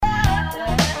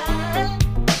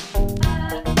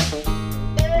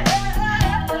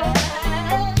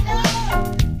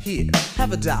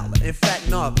have $1. In fact,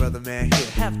 no, brother man,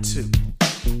 here, have two.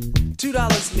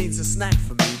 $2 means a snack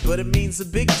for me, but it means a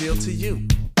big deal to you.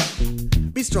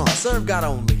 Be strong, serve God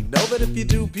only. Know that if you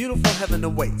do, beautiful heaven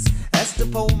awaits. Esther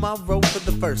pulled my rope for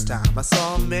the first time. I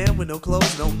saw a man with no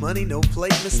clothes, no money, no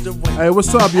plate, Mr. Wayne. Hey,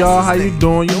 what's up, y'all? How you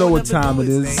doing? You know what time it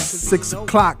is. 6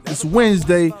 o'clock. It's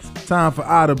Wednesday. Time for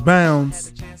Out of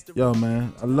Bounds. Yo,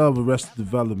 man, I love Arrested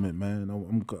Development,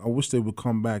 man. I wish they would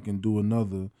come back and do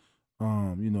another,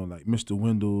 like Mr.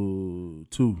 Wendell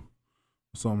 2 or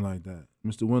something like that.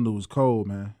 Mr. Wendell was cold,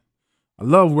 man. I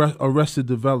love Arrested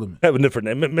Development. Have a different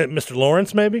name, Mr.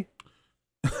 Lawrence, maybe.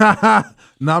 No,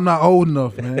 I'm not old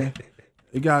enough, man.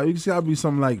 It got to be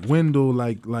something like Wendell,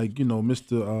 like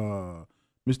Mr.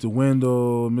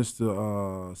 Wendell,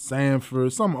 Mr.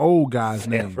 Sanford, some old guy's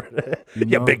name.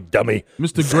 You big dummy.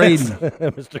 Mr. Grady.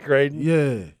 Mr. Grady.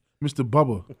 Yeah, Mr.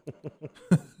 Bubba.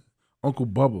 Uncle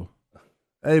Bubba.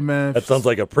 Hey, man. That sounds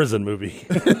like a prison movie.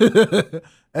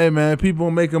 Hey, man,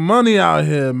 people making money out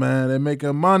here, man. They're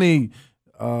making money.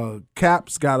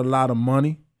 Cap's got a lot of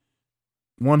money.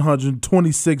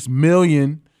 $126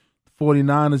 million.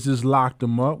 49ers just locked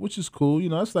him up, which is cool. You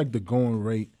know, that's like the going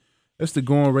rate. That's the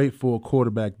going rate for a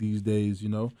quarterback these days, you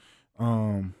know.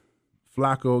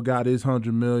 Flacco got his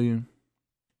 $100 million.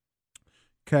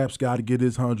 Cap's got to get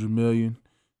his $100 million.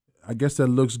 I guess that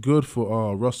looks good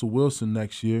for Russell Wilson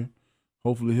next year.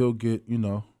 Hopefully he'll get,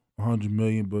 $100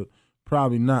 million, but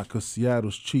probably not because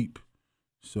Seattle's cheap.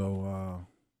 So,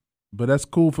 but that's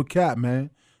cool for Cap, man.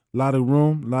 A lot of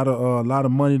room, a lot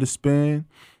of money to spend.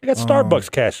 They got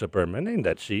Starbucks cash up there, man. They ain't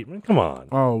that cheap, man. Come on.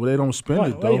 Oh, well, they don't spend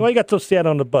it though. Why you got those Seattle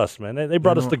on the bus, man? They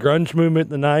brought us the grunge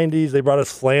movement in the '90s. They brought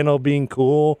us flannel being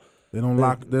cool. They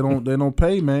don't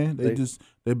pay, man.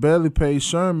 They barely pay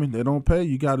Sherman. They don't pay.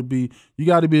 You got to be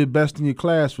the best in your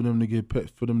class for them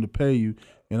to pay you.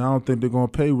 And I don't think they're gonna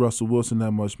pay Russell Wilson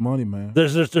that much money, man.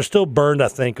 They're still burned, I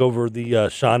think, over the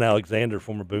Sean Alexander,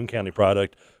 former Boone County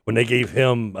product, when they gave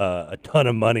him a ton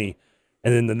of money,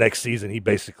 and then the next season he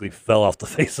basically fell off the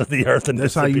face of the earth. And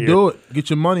that's how you do it. Get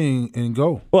your money and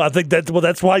go. Well, I think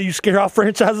that's why you scare off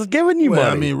franchises giving you money.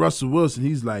 I mean, Russell Wilson,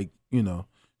 he's like,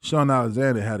 Sean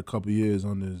Alexander had a couple years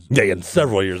on his. Yeah, and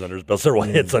several years under his belt, several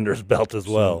hits under his belt as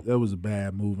well. That was a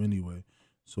bad move anyway.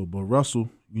 So, but Russell,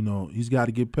 he's got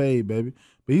to get paid, baby.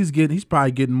 But he's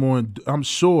probably getting more. I'm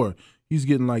sure he's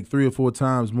getting like 3 or 4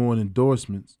 times more in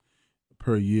endorsements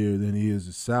per year than he is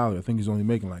his salary. I think he's only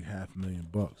making like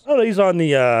 $500,000. Oh, he's on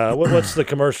the what's the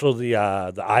commercial? The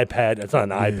iPad. It's not an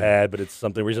iPad, but it's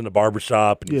something where he's in the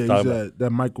barbershop. And he's at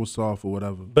that Microsoft or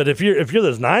whatever. But if you're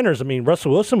those Niners, I mean,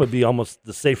 Russell Wilson would be almost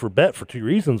the safer bet for 2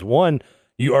 reasons. One,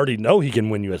 you already know he can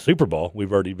win you a Super Bowl.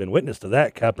 We've already been witness to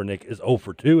that. Kaepernick is 0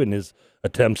 for 2 in his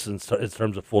attempts in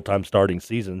terms of full-time starting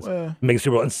seasons. Making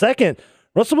Super Bowl. And second,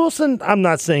 Russell Wilson, I'm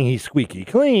not saying he's squeaky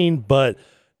clean, but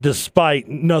despite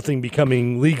nothing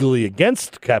becoming legally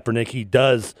against Kaepernick, he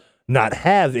does not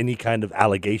have any kind of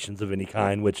allegations of any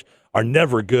kind, which are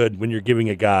never good when you're giving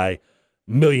a guy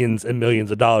millions and millions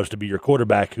of dollars to be your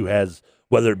quarterback who has,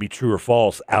 whether it be true or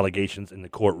false, allegations in the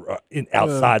court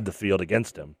outside the field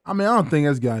against him. I mean, I don't think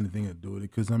that's got anything to do with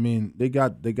it because, I mean, they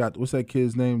got what's that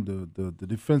kid's name? The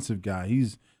defensive guy.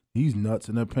 He's nuts,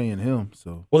 and they're paying him.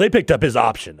 So well, they picked up his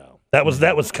option though. That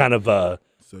was kind of so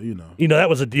that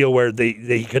was a deal where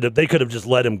they could have just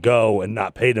let him go and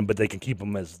not paid him, but they can keep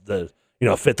him as the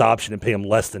fifth option and pay him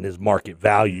less than his market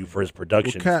value for his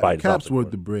production. Well, Cap's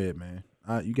worth the bread, man.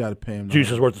 You got to pay him. Juice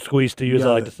is worth the squeeze to you, as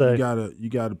I like to say. You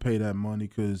got to pay that money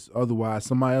because otherwise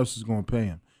somebody else is going to pay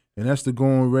him, and that's the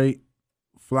going rate.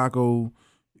 Flacco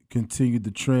continued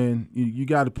the trend. You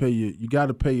got to pay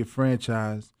your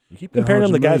franchise. You keep comparing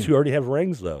them to guys who already have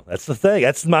rings, though. That's the thing.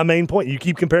 That's my main point. You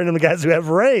keep comparing them to guys who have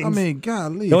rings. I mean,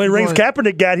 golly. The only rings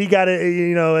Kaepernick got, he got it,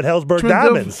 at Hellsberg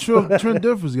Diamonds. Trent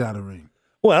Differ's got a ring.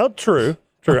 Well, true.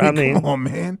 I mean, come on,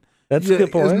 man. That's a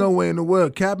good point. There's no way in the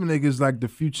world. Kaepernick is like the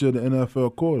future of the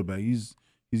NFL quarterback. He's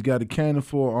got a cannon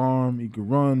for an arm. He can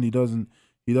run. He doesn't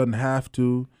have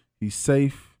to. He's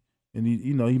safe, and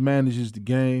he manages the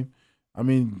game. I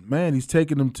mean, man, he's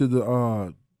taking them to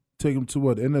the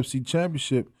NFC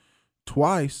Championship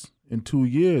twice in 2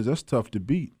 years. That's tough to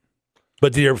beat.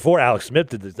 But the year before, Alex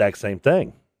Smith did the exact same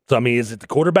thing. So I mean, is it the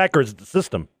quarterback or is it the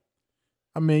system?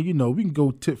 I mean, we can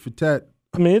go tit for tat.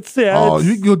 I mean,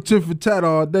 you can go tit for tat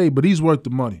all day, but he's worth the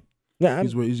money. Yeah,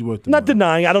 he's worth the money. Not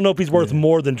denying. I don't know if he's worth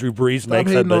more than Drew Brees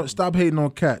makes. Stop hating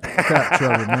on Cat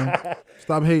Trevor, man.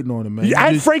 Stop hating on him, man.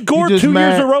 I had Frank Gore 2 years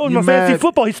in a row in my fantasy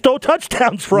football. He stole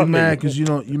touchdowns from me. You're mad because you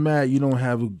don't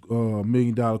have a $1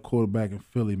 million quarterback in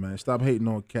Philly, man. Stop hating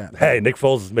on Cap. Hey, Nick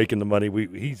Foles is making the money.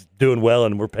 He's doing well,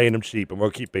 and we're paying him cheap, and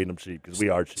we'll keep paying him cheap because we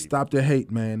are cheap. Stop the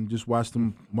hate, man. Just watch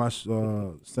San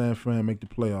Fran make the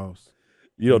playoffs.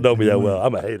 You don't know me that well.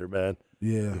 I'm a hater, man.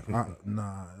 Yeah, I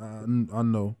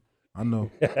know.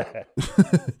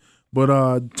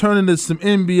 But turning to some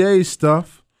NBA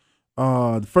stuff.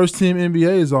 The first team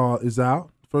NBA is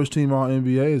out. First team All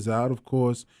NBA is out. Of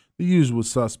course, the usual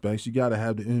suspects. You got to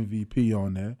have the MVP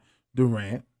on there.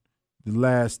 Durant,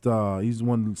 he's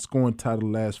won the scoring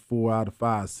title the last 4 out of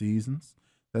 5 seasons.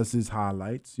 That's his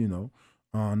highlights.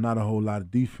 Not a whole lot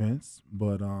of defense,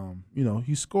 but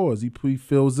he scores. He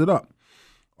fills it up.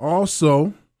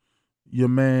 Also, your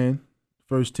man,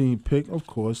 first team pick, of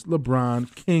course,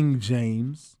 LeBron, King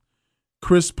James,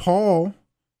 Chris Paul.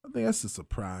 I think that's a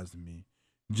surprise to me.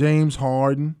 James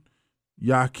Harden,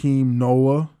 Joakim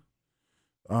Noah.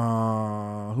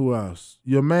 Who else?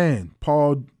 Your man,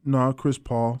 Chris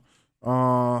Paul.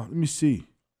 Let me see.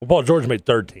 Well, Paul George made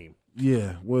third team.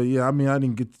 Yeah. Well, yeah. I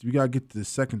mean, we gotta get to the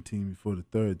second team before the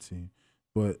third team.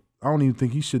 But I don't even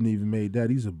think he shouldn't even made that.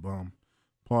 He's a bum.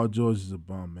 Paul George is a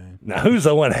bum, man. Now who's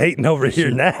the one hating over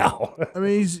here now? I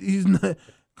mean, he's not.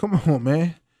 Come on,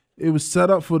 man. It was set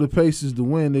up for the Pacers to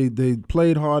win. They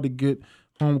played hard to get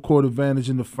home court advantage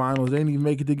in the finals. They didn't even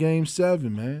make it to Game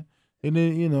 7, man. And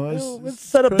then it's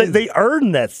set up. They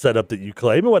earned that setup that you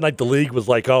claim. It wasn't like the league was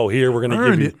like, "Oh, here we're going to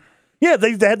give you." It. Yeah,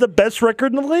 they had the best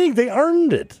record in the league. They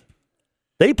earned it.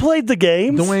 They played the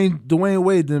games. Dwayne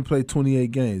Wade didn't play 28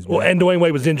 games. Man. Well, and Dwayne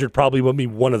Wade was injured. Probably wouldn't be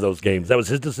one of those games. That was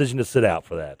his decision to sit out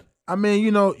for that. I mean,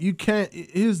 you can't.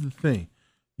 Here's the thing: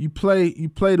 you play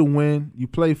to win. You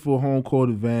play for home court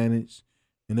advantage,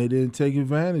 and they didn't take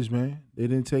advantage, man. They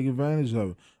didn't take advantage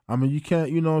of it. I mean, you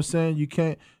can't. You know what I'm saying? You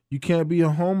can't be a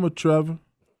homer, Trevor.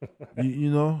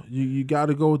 You got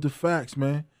to go with the facts,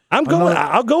 man.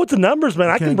 I'll go with the numbers, man.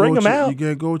 I can bring them out. You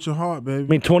can't go with your heart, baby. I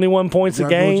mean, 21 points a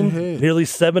game, nearly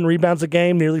 7 rebounds a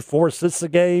game, nearly 4 assists a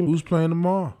game. Who's playing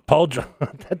tomorrow? Paul George.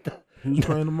 Who's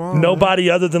playing tomorrow? Nobody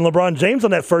other than LeBron James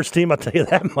on that first team, I'll tell you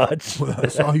that much. Well,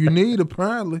 that's all you need,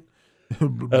 apparently.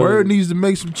 Bird needs to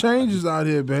make some changes out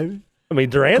here, baby. I mean,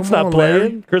 Durant's not playing.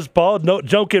 Larry. Chris Paul,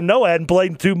 Joakim Noah hadn't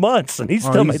played in 2 months, and he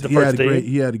still made the first team.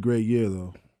 He had a great year,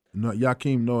 though.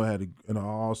 Joakim Noah had an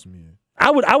awesome year. I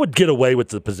would get away with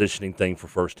the positioning thing for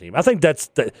first team. I think that's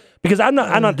because I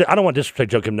don't want to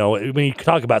disrespect Joakim Noah. When you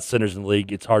talk about centers in the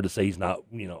league, it's hard to say he's not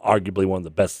arguably one of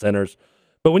the best centers.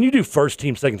 But when you do first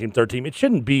team, second team, third team, it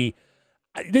should be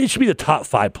the top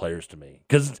 5 players to me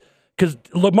because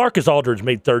LaMarcus Aldridge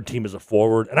made third team as a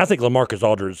forward, and I think LaMarcus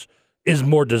Aldridge is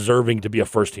more deserving to be a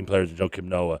first team player than Joakim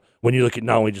Noah when you look at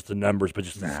not only just the numbers but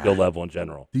just the skill level in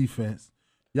general. Defense.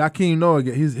 Joakim Noah,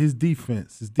 his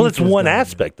defense. Well, it's one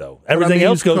aspect, though. Everything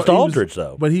else goes to Aldridge,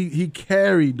 though. But he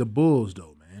carried the Bulls,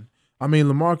 though, man. I mean,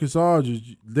 LaMarcus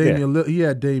Aldridge, he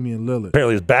had Damian Lillard.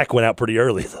 Apparently his back went out pretty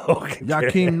early, though.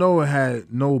 Joakim Noah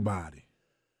had nobody.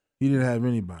 He didn't have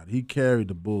anybody. He carried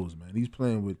the Bulls, man. He's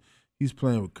playing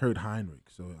with Kurt Heinrich,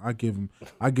 so I give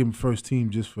him first team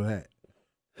just for that.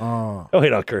 Don't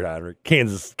hate on Kurt Heinrich.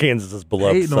 Kansas's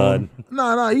beloved son.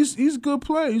 No, he's a good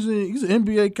player. He's an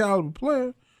NBA caliber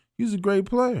player. He's a great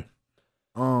player.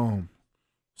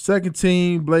 Second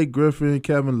team, Blake Griffin,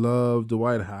 Kevin Love,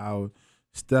 Dwight Howard,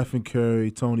 Stephen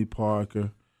Curry, Tony Parker.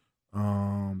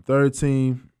 Third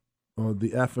team,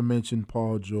 the aforementioned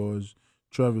Paul George,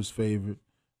 Trevor's favorite.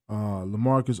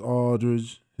 LaMarcus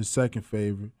Aldridge, his second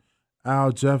favorite.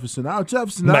 Al Jefferson.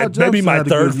 Maybe my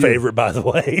third favorite, by the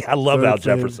way. I love Al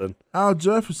Jefferson. Al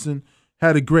Jefferson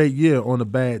had a great year on a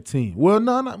bad team. Well,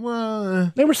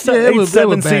 they were 7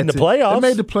 seed in the playoffs. They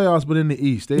made the playoffs, but in the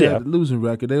East, they had a losing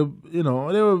record. They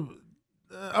were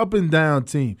up and down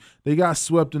team. They got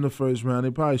swept in the first round.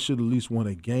 They probably should have at least won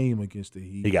a game against the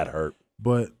Heat. He got hurt.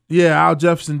 But yeah, Al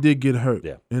Jefferson did get hurt.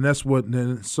 Yeah, and that's what.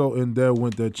 And there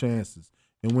went their chances.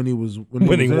 And when he was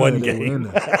winning one game,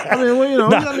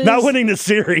 not winning the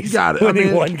series,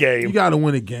 one game. You got to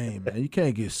win a game, man. You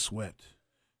can't get swept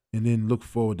and then look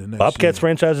forward to next. Bobcats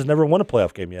franchise has never won a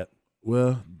playoff game yet.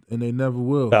 Well, and they never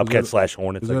will. Bobcats /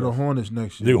 Hornets. They're the Hornets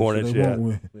next year. New Hornets, so they won't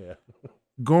win. Yeah.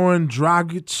 Goran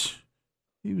Dragic,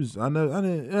 he's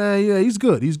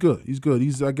good. He's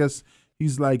good. I guess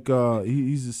he's like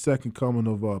he's the second coming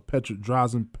of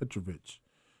Drazen Petrovic.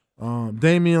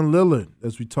 Damian Lillard,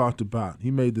 as we talked about, he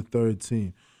made the third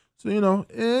team. So,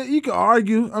 you can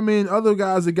argue. I mean, other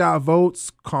guys that got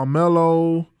votes,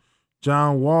 Carmelo,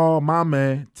 John Wall, my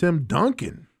man, Tim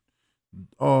Duncan,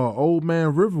 old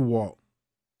man Riverwalk.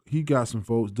 he got some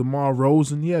votes. DeMar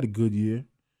Rosen, he had a good year.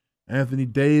 Anthony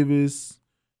Davis,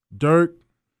 Dirk,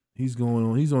 he's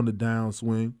on the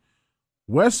downswing.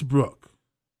 Westbrook,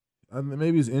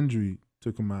 maybe his injury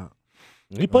took him out.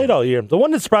 He played all year. The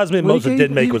one that surprised me the most that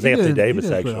didn't make was Anthony Davis,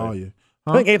 actually. All year.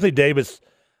 Huh? I think Anthony Davis,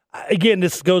 again,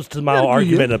 this goes to my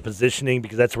argument of positioning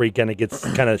because that's where he kind of gets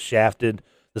kind of shafted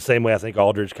the same way I think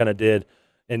Aldridge kind of did,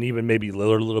 and even maybe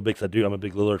Lillard a little bit because I'm a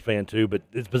big Lillard fan too. But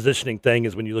his positioning thing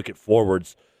is when you look at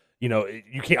forwards, you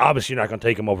can't, obviously you're not going to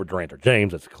take him over Durant or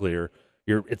James. That's clear.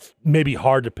 It's maybe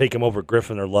hard to pick him over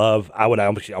Griffin or Love. I would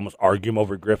almost argue him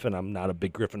over Griffin. I'm not a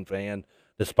big Griffin fan,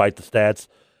 despite the stats.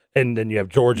 And then you have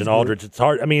George and Aldridge. It's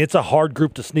hard. I mean, it's a hard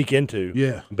group to sneak into.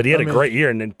 Yeah. But he had a great year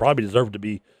and then probably deserved to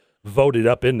be voted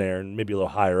up in there and maybe a little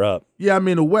higher up. Yeah, I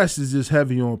mean, the West is just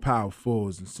heavy on power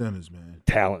forwards and centers, man.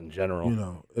 Talent in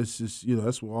general. It's just,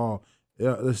 that's what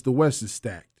the West is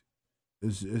stacked.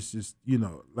 It's just,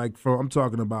 like I'm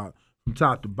talking about from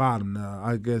top to bottom now.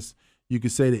 I guess you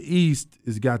could say the East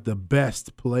has got the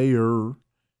best player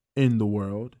in the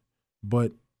world,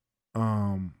 but,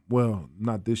 well,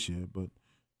 not this year, but,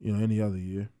 any other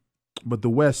year. But the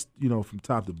West, from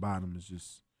top to bottom is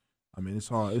just, I mean, it's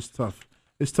hard. It's tough.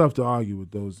 It's tough to argue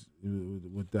with those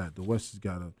with that. The West has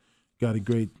got a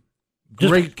great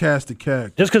cast of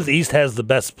characters. Just because the East has the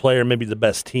best player, maybe the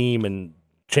best team, and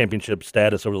championship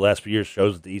status over the last few years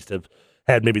shows that the East have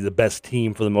had maybe the best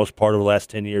team for the most part over the last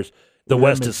 10 years. The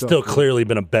West has still clearly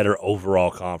been a better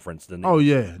overall conference than the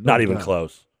East. Not even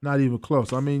close. Not even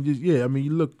close. I mean,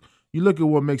 you look at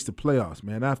what makes the playoffs,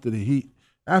 man. After the Heat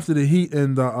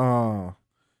and the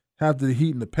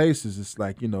Pacers, it's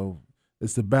like,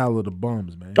 it's the battle of the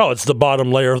bums, man. Oh, it's the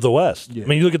bottom layer of the West. Yeah. I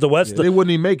mean, you look at the West. They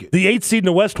wouldn't even make it. The 8th seed in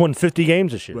the West won 50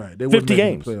 games this year. Right. They 50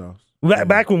 games. Make the playoffs.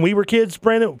 Back when we were kids,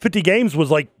 Brandon, 50 games was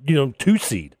like, 2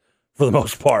 seed for the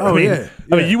most part. Oh, I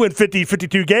mean, you win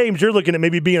 52 games, you're looking at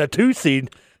maybe being a 2 seed.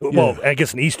 Well, I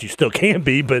guess in the East you still can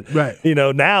be, but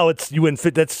now it's you win.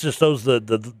 That's just shows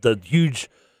the huge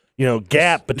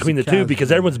gap between the two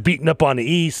because everyone's beating up on the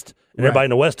East and everybody in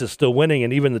the West is still winning,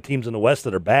 and even the teams in the West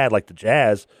that are bad, like the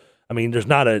Jazz. I mean,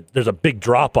 there's a big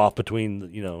drop off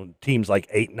between teams like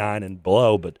 8, 9, and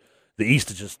below, but the East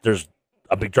is just there's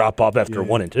a big drop off after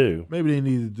 1 and 2. Maybe they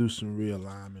need to do some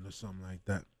realignment or something like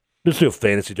that. Just do a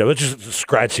fantasy draft. Let's just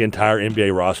scratch the entire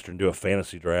NBA roster and do a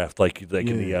fantasy draft like in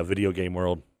the video game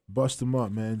world. Bust them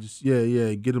up, man. Just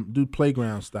get them, do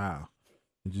playground style,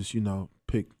 and just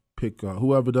pick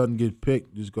whoever doesn't get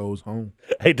picked just goes home.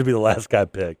 I hate to be the last guy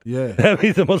picked. Yeah, that'd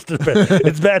be the most.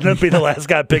 It's bad enough to be the last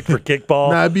guy picked for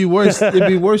kickball. Nah, it'd be worse. It'd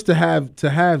be worse to have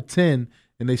 10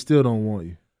 and they still don't want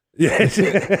you. Yeah,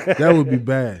 that would be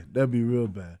bad. That'd be real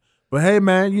bad. But hey,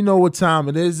 man, you know what time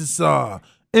it is? It's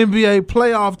NBA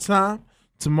playoff time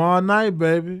tomorrow night,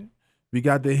 baby. We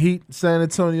got the Heat, San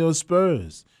Antonio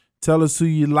Spurs. Tell us who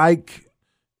you like.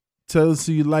 Tell us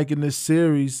who you like in this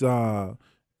series.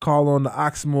 Call on the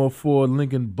Oxmoor Ford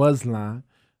Lincoln Buzz Line,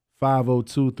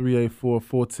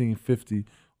 502-384-1450.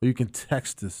 Or you can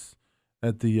text us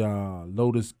at the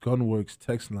Lotus Gunworks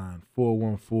text line,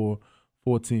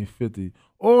 414-1450.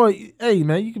 Or, hey,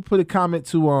 man, you can put a comment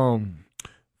to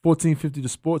 1450 The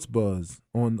Sports Buzz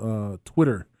on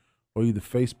Twitter or either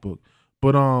Facebook.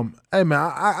 But, hey,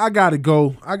 man, I got to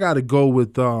go. I got to go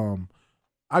with the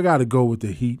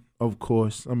Heat, of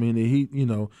course. I mean, the Heat,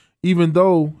 even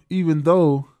though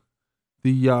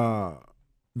the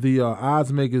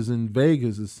odds makers in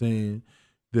Vegas are saying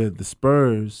that the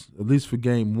Spurs, at least for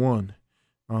game 1,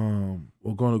 are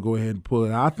going to go ahead and pull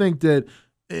it out. I think that,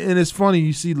 and it's funny,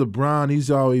 you see LeBron, he's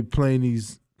always playing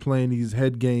these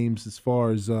head games as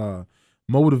far as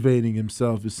motivating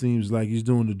himself. It seems like he's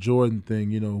doing the Jordan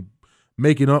thing,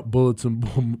 making up bulletin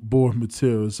board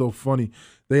material. It's so funny.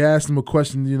 They asked him a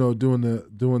question, doing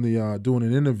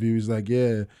an interview. He's like,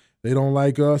 "Yeah, they don't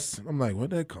like us." I'm like,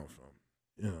 "Where'd that come from?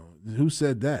 Who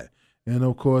said that?" And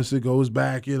of course, it goes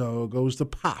back. It goes to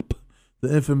Pop,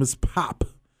 the infamous Pop,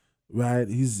 right?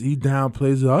 He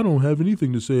downplays it. "I don't have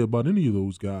anything to say about any of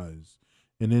those guys."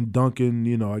 And then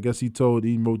Duncan, I guess he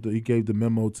gave the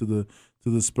memo to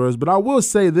the Spurs. But I will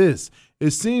say this: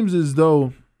 it seems as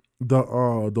though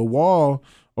the wall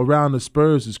around the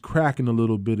Spurs is cracking a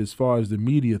little bit as far as the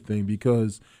media thing,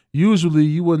 because usually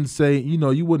you wouldn't say,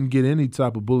 you wouldn't get any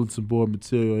type of bulletin board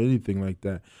material or anything like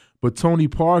that. But Tony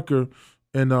Parker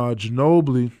and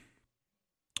Ginobili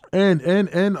and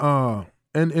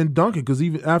Duncan, because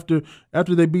even after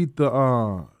they beat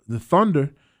the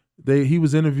Thunder, he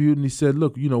was interviewed and he said,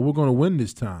 "Look, we're going to win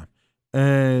this time."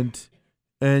 And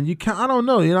And I don't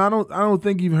know, I don't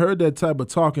think you've heard that type of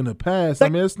talk in the past. I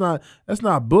mean, that's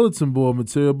not bulletin board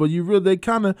material, but they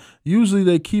kind of usually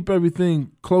they keep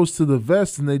everything close to the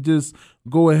vest and they just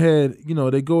go ahead,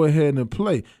 they go ahead and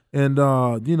play. And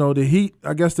the Heat,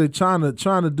 I guess they're trying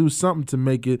to do something to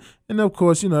make it. And of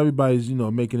course, everybody's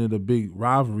making it a big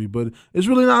rivalry, but it's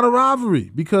really not a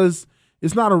rivalry because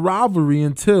it's not a rivalry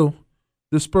until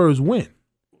the Spurs win.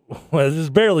 Well, there's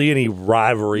barely any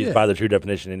rivalries by the true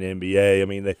definition in the NBA. I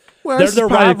mean, that's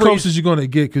probably the closest you're going to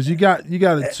get because you got.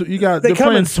 They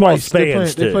come in small twice.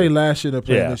 spans they played last year. They're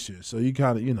playing this year, so you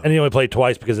kind of And they only play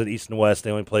twice because of the East and West.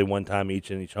 They only play one time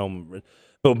each in each home.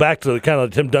 But back to kind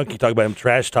of Tim Duncan talk about him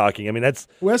trash talking. I mean, that's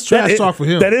trash talk for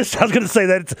him. That is. I was going to say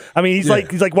that. I mean, he's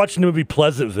like watching the movie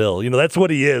Pleasantville. That's what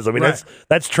he is. I mean,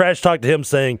 that's trash talk to him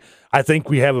saying, "I think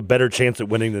we have a better chance at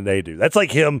winning than they do." That's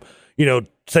like him.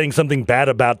 Saying something bad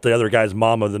about the other guy's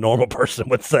mama, the normal person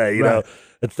would say. You know,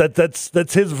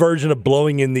 that's his version of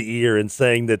blowing in the ear and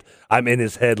saying that I'm in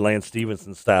his head, Lance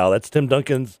Stevenson style. That's Tim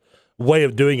Duncan's way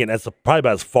of doing it. That's probably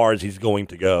about as far as he's going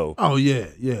to go. Oh yeah.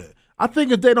 I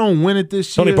think if they don't win it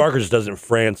this year, Tony Parker just doesn't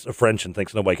French and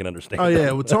thinks nobody can understand. Oh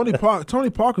yeah, well Tony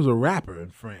Parker's a rapper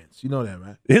in France. You know that,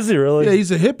 right? Is he really? Yeah,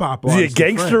 he's a hip hop artist. Is he a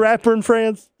gangster rapper in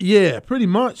France? Yeah, pretty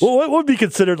much. Well, what would be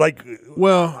considered like?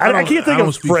 Well, I can't think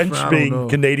of French being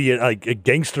Canadian, like a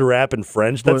gangster rap in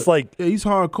French. That's he's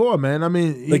hardcore, man. I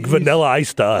mean, like Vanilla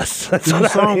Ice to us. That's what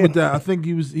song with that. I think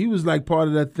he was like part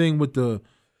of that thing with the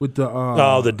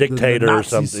the dictator the or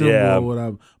something, yeah, or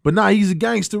whatever. But he's a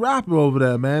gangster rapper over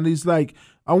there, man. He's like,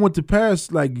 I went to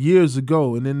Paris like years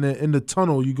ago, and in the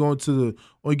tunnel you go into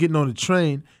or getting on the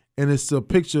train, and it's a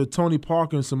picture of Tony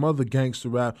Parker and some other gangster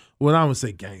rap. Well, I would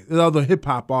say other hip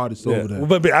hop artists over there.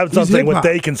 But I was saying what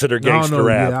they consider gangster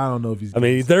rap. Yeah, I don't know if he's. I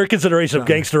mean, their consideration of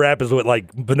gangster rap is what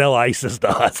like Vanilla Ice is to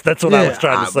us. That's what I was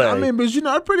trying to say. I mean, but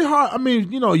it's pretty hard. I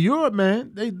mean, Europe,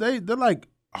 man, they're like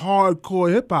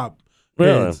hardcore hip hop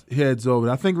heads over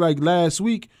there. I think like last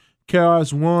week,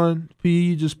 KRS-One,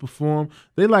 P just performed.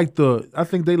 I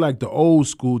think they like the old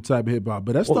school type of hip hop,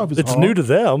 but that stuff is it's hard. new to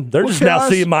them. They're just now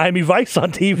seeing Miami Vice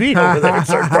on TV over there in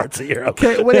certain parts of Europe.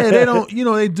 Okay, well, they don't.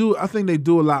 They do. I think they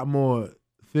do a lot more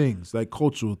things, like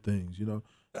cultural things.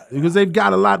 Because they've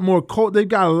got a lot more. They've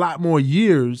got a lot more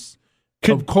years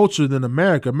of culture than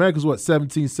America. America's what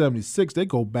 1776. They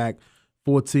go back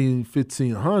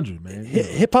 1500, man.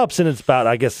 Hip hop's in its about,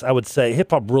 I guess I would say, hip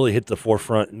hop really hit the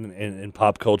forefront in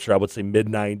pop culture. I would say mid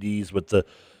 '90s with the,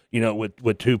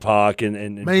 with Tupac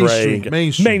and mainstream, Dre.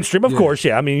 Mainstream, of course,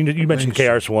 yeah. I mean, you mentioned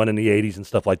KRS-One in the '80s and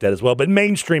stuff like that as well, but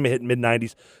mainstream hit mid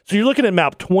 '90s. So you're looking at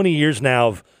about 20 years now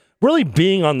of really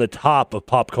being on the top of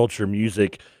pop culture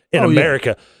music in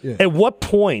America. Yeah. At what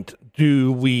point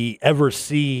do we ever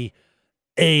see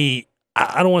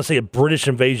I don't want to say a British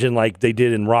invasion like they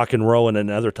did in rock and roll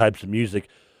and other types of music,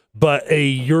 but a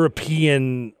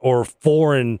European or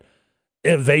foreign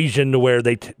invasion to where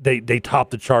they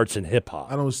top the charts in hip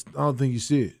hop? I don't think you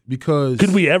see it because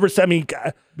could we ever? I mean,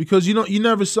 because you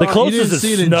never saw the closest is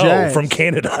is Snow from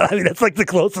Canada. I mean, that's like the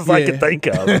closest I could think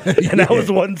of, and that was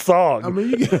one song. I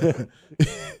mean.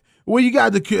 Well, you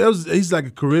got he's like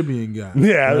a Caribbean guy.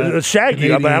 Yeah, right?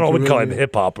 Shaggy. I wouldn't call him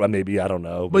hip hop. Maybe I don't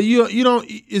know. But you don't.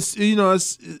 It's you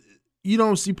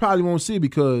don't see. Probably won't see it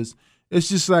because it's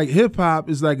just like hip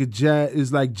hop is like jazz.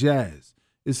 Is like jazz.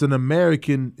 It's an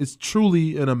American. It's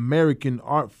truly an American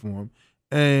art form,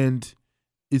 and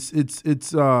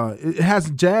jazz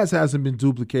hasn't been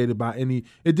duplicated by any.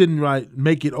 It didn't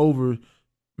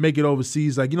make it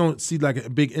overseas. Like you don't see like a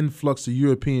big influx of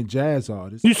European jazz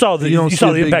artists. You saw the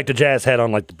impact that jazz had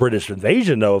on like the British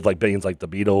invasion though of like bands like the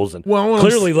Beatles and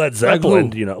clearly Led Zeppelin.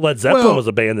 Like Led Zeppelin was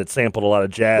a band that sampled a lot of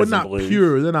jazz and blues.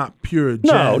 They're not pure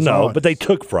jazz. No, artists. But they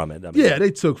took from it. They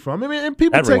took from it. I mean,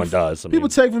 and everyone does. People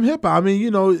take from hip hop. I mean,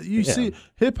 you see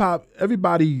hip hop.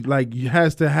 Everybody like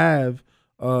has to have.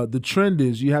 The trend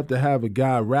is you have to have a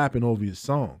guy rapping over your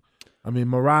song. I mean,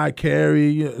 Mariah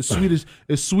Carey, as sweet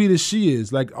as she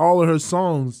is, like all of her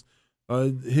songs,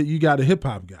 you got a hip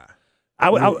hop guy.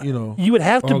 You would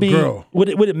have to be. Girl. Would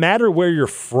it matter where you're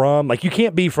from? Like, you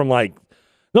can't be from like.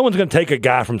 No one's going to take a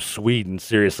guy from Sweden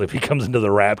seriously if he comes into the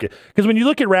rap. Because when you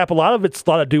look at rap, a lot of it's a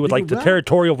lot to do with like the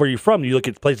territorial where you're from. You look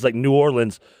at places like New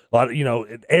Orleans, a lot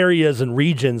of areas and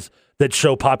regions that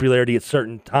show popularity at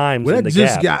certain times. Well, in that the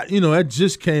just gap. that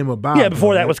just came about. Yeah,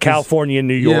 before that was California and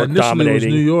New York initially dominating. It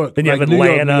was New York. Then you have New York,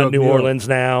 Atlanta, New New York. Orleans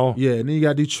now. Yeah, and then you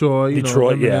got Detroit.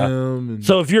 Detroit, yeah. And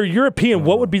So if you're European,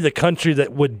 what would be the country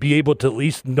that would be able to, at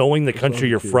least knowing the country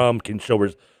you're from, can show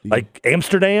like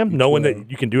Amsterdam, knowing that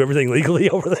you can do everything legally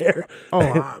over there?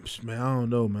 man, I don't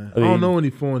know, man. I don't know any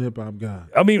foreign hip hop guys.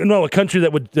 I mean, no, a country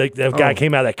that would, like, if a guy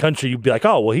came out of that country, you'd be like,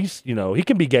 oh, well, he's, he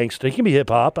can be gangster, he can be hip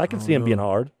hop. I can see him being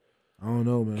hard. I don't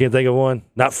know, man. Can't think of one.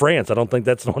 Not France. I don't think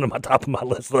that's one of my top of my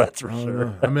list. That's for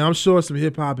sure. I mean, I'm sure some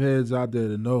hip hop heads out there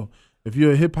that know. If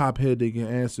you're a hip hop head, they can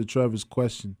answer Trevor's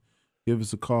question. Give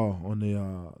us a call on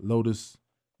the Lotus.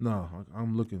 No,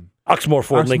 I'm looking. Oxmoor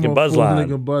Ford Lincoln Buzz Ford Line.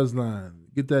 Lincoln Buzz Line.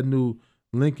 Get that new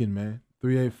Lincoln, man.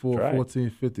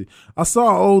 384-1450. I saw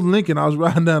an old Lincoln. I was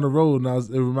riding down the road, and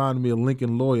it reminded me of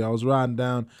Lincoln Lawyer. I was riding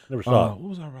down. Never saw it. What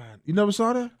was I riding? You never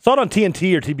saw that? Saw it on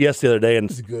TNT or TBS the other day, and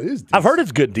It's good. It's I've heard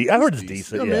it's good. I've heard it's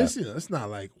decent. Yeah, Yeah, man, it's not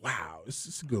like wow.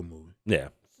 It's a good movie. yeah.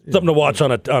 Something to watch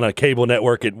on a cable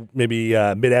network at maybe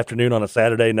mid afternoon on a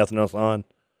Saturday, nothing else on,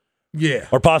 Yeah.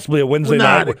 or possibly a Wednesday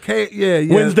night.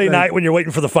 Wednesday like- night when you're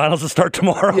waiting for the finals to start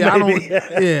tomorrow. Yeah, maybe.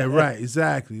 yeah, right,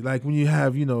 exactly. Like when you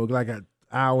have, like an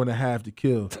hour and a half to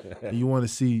kill, and you want to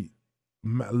see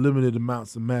limited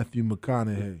amounts of Matthew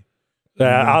McConaughey.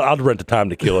 I'll rent the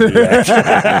Time to Kill and do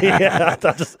that. Yeah,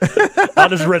 I'll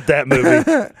just rent that movie.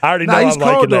 I already know He's I'm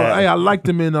liking cold though. that. Hey, I liked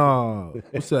him in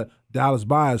what's that? Dallas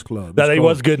Buyers Club. That It's he cold.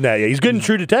 was good in that. Yeah, he's good in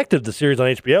True Detective, the series on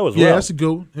HBO as well. Yeah, that's a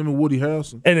good one. Him and Woody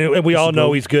Harrelson. And we all a know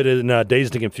good- he's good in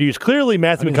Dazed and Confused. Clearly,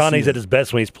 Matthew I didn't see McConaughey's that. at his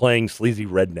best when he's playing sleazy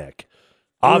redneck.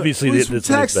 Obviously, Well, he's that's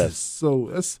from when he's Texas, best.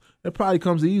 so that probably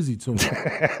comes easy to him.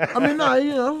 I mean,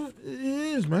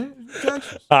 it is, man.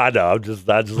 Texas. I know. I just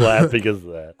laugh because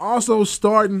of that. Also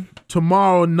starting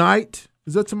tomorrow night.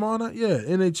 Is that tomorrow night? Yeah,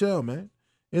 NHL, man.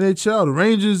 NHL, the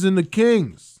Rangers and the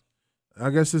Kings. I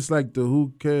guess it's like the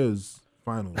Who Cares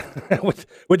final.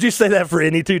 Would you say that for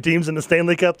any two teams in the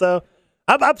Stanley Cup, though?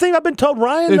 I think I've been told,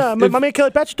 Ryan, If- my man Kelly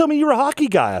Patrick told me you were a hockey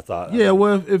guy, I thought. Yeah,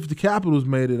 well, if the Capitals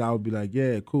made it, I would be like,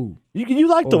 yeah, cool. You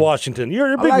like the Washington.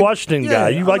 You're a big like- Washington yeah, guy.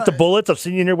 You I like the like- Bullets. I've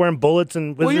seen you in here wearing Bullets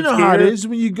and Wizards Well, you know how it gear. is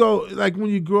when you go, like when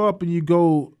you grow up and you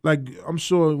go, like I'm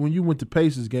sure when you went to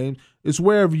Pacers games, it's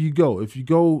wherever you go. If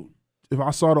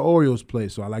I saw the Orioles play,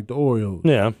 so I like the Orioles.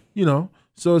 Yeah.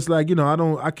 So it's like,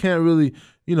 I can't really,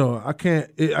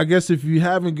 I guess if you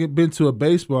haven't been to a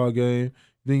baseball game,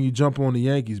 then you jump on the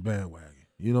Yankees bandwagon.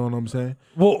 You know what I'm saying?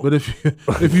 Well, But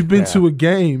if you've been to a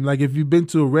game, like if you've been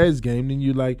to a Reds game, then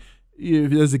you're like,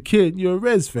 as a kid, you're a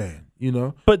Reds fan,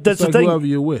 But that's It's the thing. whoever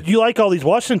you're with. You like all these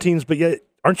Washington teams, but yet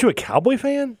aren't you a Cowboy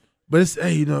fan? But it's,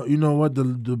 hey, you know what? The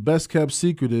best kept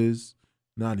secret is,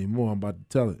 not anymore, I'm about to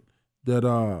tell it,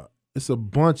 that it's a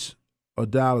bunch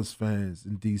of Dallas fans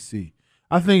in D.C.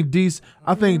 I think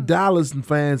Dallas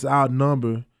fans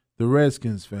outnumber the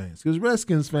Redskins fans, because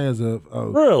Redskins fans are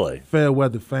Really? fair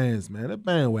weather fans, man. They're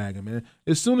bandwagon, man.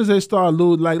 As soon as they start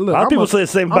losing, like, look, A lot of people say the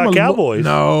same about Cowboys.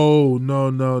 No.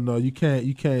 You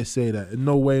can't say that. In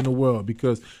no way in the world,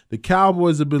 because the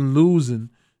Cowboys have been losing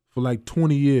for like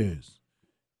 20 years,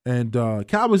 and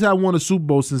Cowboys haven't won a Super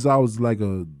Bowl since I was like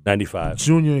a 95.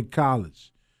 junior in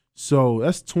college. So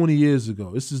that's 20 years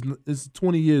ago. It's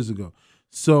 20 years ago.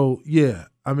 So yeah,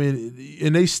 I mean,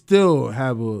 and they still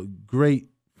have a great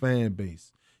fan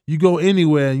base. You go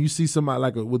anywhere and you see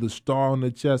somebody with a star on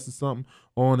their chest or something,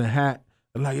 or on a hat,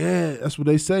 and like, yeah, that's what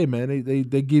they say, man.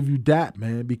 They give you that,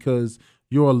 man, because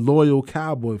you're a loyal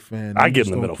Cowboy fan. I You give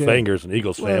just them the don't middle care. finger as an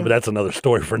Eagles fan, Well, but that's another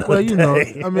story for another Well,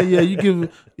 day. I mean, yeah, you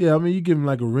give them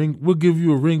like a ring. We'll give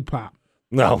you a ring pop.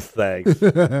 No, thanks.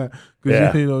 Because Yeah.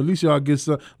 at least y'all get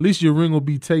some. At least your ring will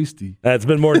be tasty. It's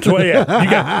been more than 20 years.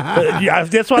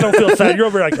 That's why I don't feel sad. You're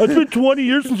over there like, it's been 20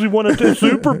 years since we won a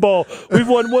Super Bowl. We've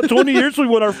won 20 years since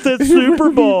we won our 5th Super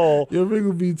Bowl. Your ring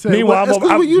will be tasty. Meanwhile, That's 'cause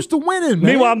I'm- we're used to winning, man.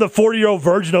 Meanwhile, I'm the 40-year-old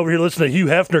virgin over here listening to Hugh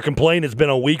Hefner complain it's been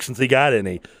a week since he got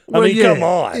any. Well, yeah, come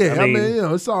on. Yeah, I mean,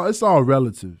 it's all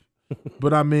relative.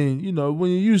 But I mean, when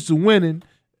you're used to winning,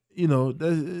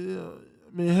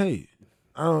 hey,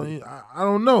 I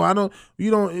don't know. I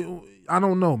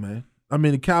don't know, man. I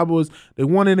mean, the Cowboys, they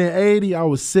won it in 80. I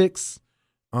was 6.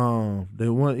 They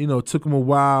won, took them a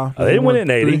while. They didn't win it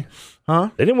in 80. 3. Huh?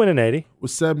 They didn't win in 80.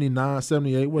 Was 79,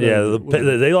 78, Yeah,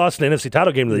 whatever. they lost an NFC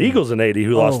title game to the Eagles in 80,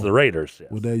 who lost to the Raiders. Yes.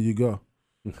 Well, there you go.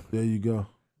 There you go.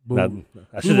 But Now,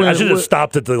 I should went- have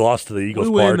stopped at the loss to the Eagles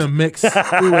we were part. in the mix.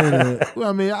 We were in the, well,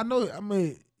 I mean,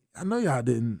 I know y'all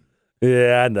didn't.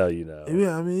 Yeah, I know you know.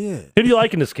 Yeah, I mean, yeah. Who do you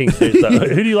like in this Kings series, though?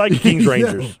 Who do you like in Kings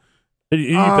Rangers? Who do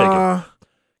you picking?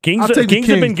 Kings, I'll take the Kings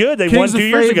have been good. They won Kings 2 are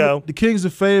years favorite. ago. The Kings are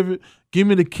favorite. Give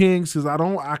me the Kings because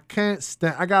I can't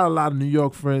stand. I got a lot of New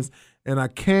York friends, and I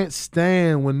can't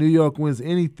stand when New York wins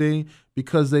anything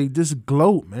because they just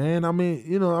gloat, man. I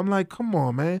mean, I'm like, come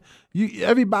on, man.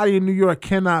 Everybody in New York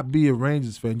cannot be a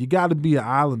Rangers fan. You got to be an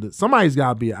Islander. Somebody's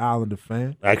got to be an Islander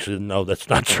fan. Actually, no, that's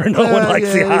not true. No one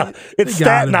likes the Island. It's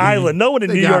Staten Island. No one in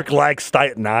New York likes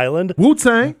Staten Island.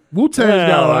 Wu-Tang. Wu-Tang's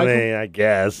got to like it. I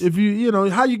guess. If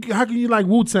how can you like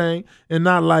Wu-Tang and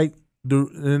not like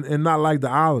the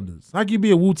Islanders? How can you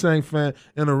be a Wu-Tang fan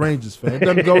and a Rangers fan? It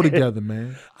doesn't go together,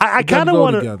 man. I kind of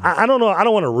want to. I don't know. I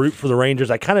don't want to root for the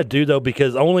Rangers. I kind of do though,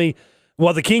 because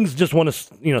the Kings just won a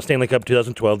Stanley Cup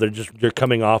 2012. They're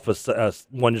coming off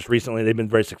one just recently. They've been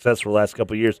very successful the last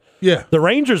couple of years. Yeah. The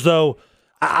Rangers though,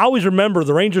 I always remember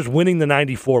the Rangers winning the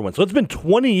 '94 one. So it's been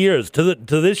 20 years to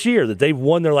this year that they've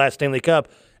won their last Stanley Cup.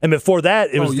 And before that,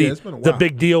 it was the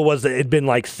big deal was that it'd been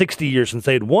like 60 years since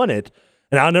they had won it.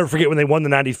 And I'll never forget when they won the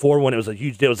 '94 one. It was a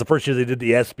huge deal. It was the first year they did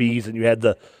the ESPYs, and you had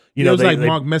the it was like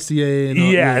Mark Messier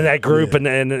and that group, and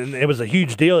it was a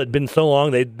huge deal. It'd been so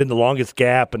long; they'd been the longest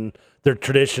gap, and their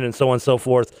tradition, and so on and so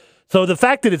forth. So the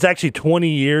fact that it's actually 20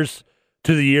 years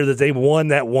to the year that they won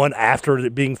that one after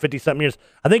it being 50-something years,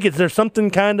 I think there's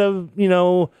something kind of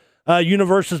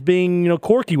universe is being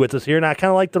quirky with us here, and I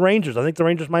kind of like the Rangers. I think the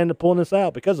Rangers might end up pulling this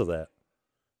out because of that.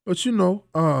 But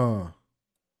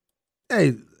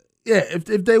hey. Yeah,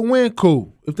 if they win,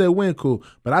 cool. If they win, cool.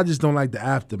 But I just don't like the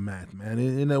aftermath, man.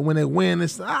 And when they win,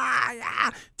 it's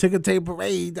ticker tape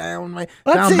parade down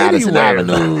Madison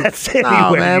Avenue.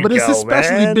 No, man, but it's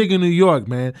especially big in New York,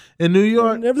 man. In New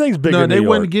York, everything's big in New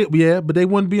York. But they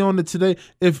wouldn't be on the Today.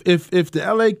 If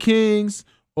the LA Kings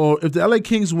if the LA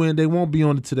Kings win, they won't be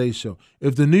on the Today Show.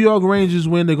 If the New York Rangers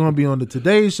win, they're going to be on the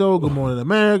Today Show. Good Morning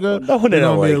America. No one in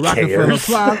LA cares.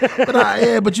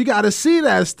 But you got to see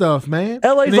that stuff, man.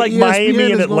 LA's like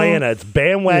Miami and Atlanta. It's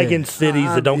bandwagon cities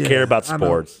that don't care about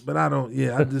sports. But I don't.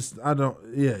 Yeah, I don't.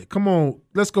 Yeah, come on.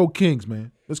 Let's go Kings,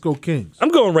 man. Let's go Kings. I'm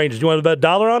going Rangers. You want to bet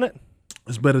 $1 on it?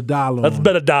 Let's bet $1. Let's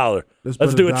bet $1.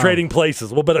 Let's do it trading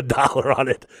places. We'll bet $1 on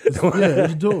it.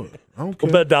 Let's do it. I don't care.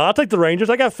 We'll bet $1. I'll take the Rangers.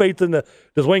 I got faith in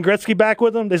Does Wayne Gretzky back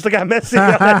with them? They still got Messi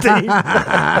on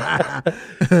that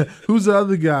team. Who's the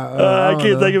other guy? I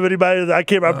can't think of anybody. I'm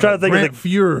trying to think Grant of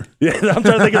Fuhr. Yeah, I'm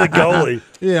trying to think of the goalie.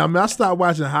 Yeah, I mean, I stopped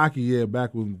watching hockey. Yeah,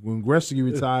 back when Gretzky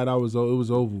retired, it was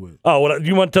over with. Oh, well,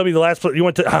 you want to tell me the last player?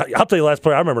 I'll tell you the last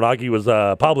player I remember in hockey was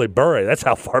Pablo Bure. That's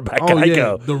how far back I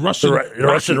go. The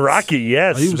Russian Rocky.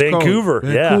 Yes, Vancouver.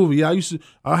 Yeah,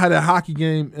 I had a hockey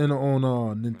game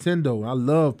on Nintendo. I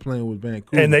love playing with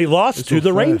Vancouver. And they lost to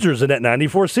the Rangers in that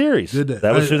 '94 series. Did they?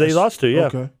 That was who they lost to. Yeah.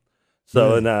 Okay.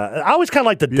 So and I always kind of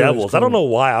like the Devils. I don't know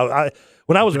why.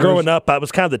 When I was growing up, I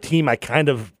was kind of the team I kind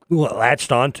of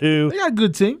latched onto. They got a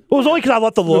good team. It was only because I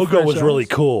thought the logo was really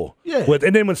cool. Yeah.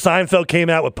 And then when Seinfeld came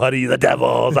out with Putty, the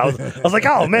Devils, I was like,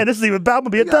 oh man, this is even about to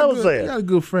be a Devils fan. They got a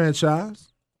good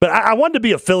franchise. But I wanted to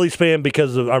be a Phillies fan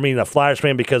a Flyers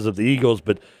fan because of the Eagles.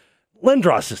 But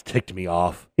Lindros just ticked me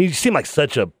off. He seemed like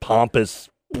such a pompous,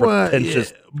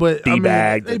 pretentious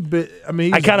D-bag.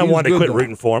 I kind of wanted to quit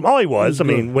rooting for him. All he was,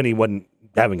 when he wasn't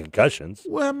having concussions.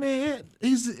 Well, I mean,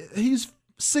 he's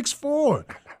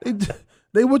 6'4".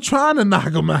 They were trying to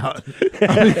knock him out.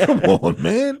 I mean, come on,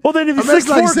 man. Well, then if he's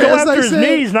 6'4", go after his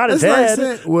knees, not his head.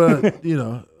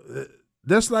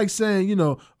 That's like saying,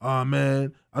 oh,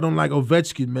 man, I don't like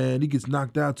Ovechkin, man. He gets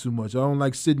knocked out too much. I don't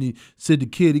like Sid the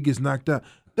Kid. He gets knocked out.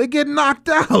 They get knocked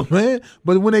out, man.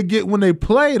 But when they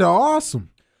play, they're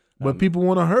awesome. But people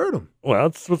want to hurt them. Well,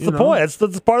 what's the point?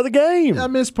 That's part of the game. Yeah, I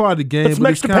mean, it's part of the game. Let's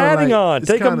make the padding on.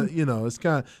 Take them. It's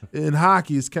kind of in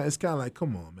hockey. It's kind of like,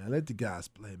 come on, man, let the guys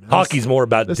play, man. Hockey's more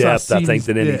about depth, I think,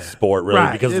 than any sport,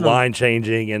 really, because line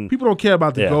changing and people don't care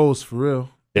about the goals for real.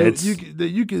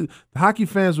 The hockey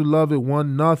fans would love it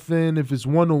 1-0. If it's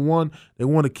 1-1, they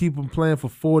want to keep them playing for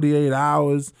 48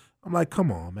 hours. I'm like,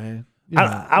 come on, man.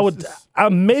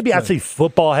 I'd say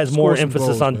football has more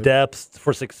emphasis on depth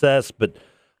for success, but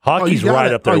hockey's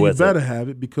right up there with it. You better have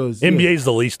it because NBA's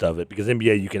the least of it, because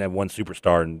NBA you can have one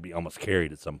superstar and be almost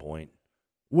carried at some point.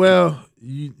 Well,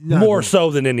 more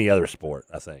so than any other sport,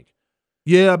 I think.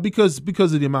 Yeah, because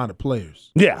of the amount of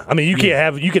players. Yeah, I mean you could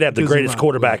have the greatest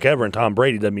quarterback ever, and Tom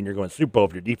Brady doesn't mean you're going to Super Bowl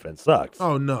if your defense sucks.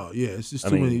 Oh no, yeah, it's just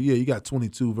too many. Yeah, you got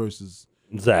 22 versus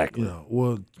exactly.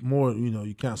 More.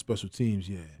 You count special teams.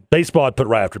 Yeah. Baseball I'd put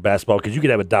right after basketball because you could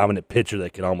have a dominant pitcher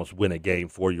that can almost win a game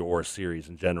for you or a series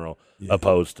in general,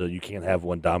 opposed to you can't have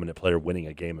one dominant player winning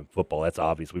a game in football. That's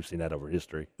obvious. We've seen that over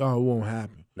history. Oh, it won't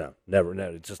happen. No, never.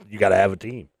 It's just you got to have a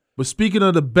team. But speaking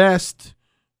of the best,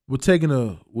 we're taking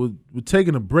a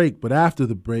break. But after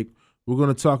the break, we're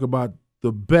going to talk about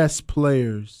the best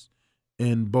players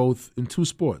in two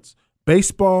sports,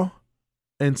 baseball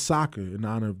and soccer, in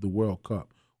honor of the World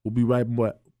Cup. We'll be right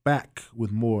back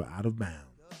with more Out of Bounds.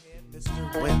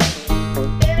 Mr. Win.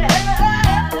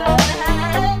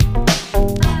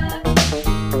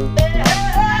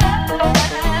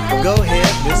 Go ahead,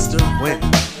 Mr. Win.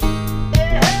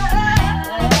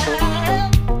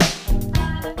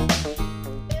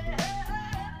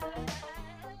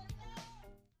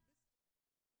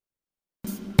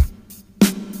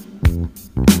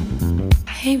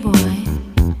 Hey boy,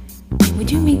 would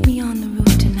you meet me on the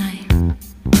roof tonight?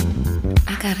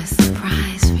 I got a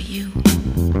surprise for you.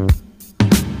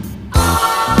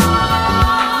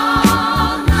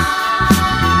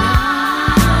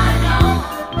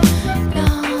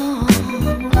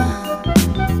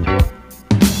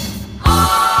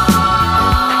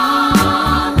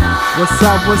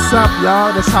 What's up,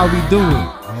 y'all? That's how we do it.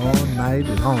 All night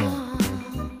at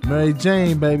home. Mary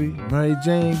Jane, baby. Mary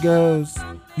Jane girls.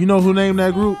 You know who named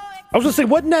that group? I was gonna say,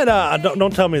 wasn't that?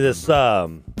 Don't tell me this.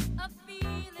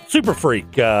 Super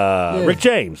Freak, Rick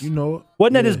James. You know it.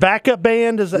 Wasn't that his backup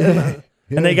band?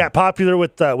 And they got popular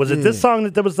with. Was it this song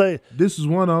that was the? This was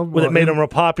one of them. When it made them real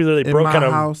popular, they in broke my kind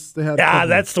of. house, they had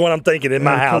That's the one I'm thinking. In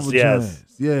my house, yes. Jams.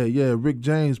 Yeah. Rick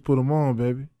James put them on,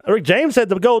 baby. Rick James had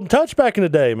the golden touch back in the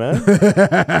day, man.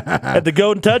 Had the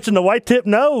golden touch and the white tip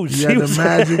nose. He had the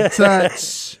magic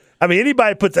touch. I mean,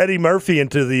 anybody puts Eddie Murphy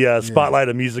into the spotlight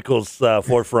of musicals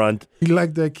forefront. He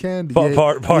liked that candy.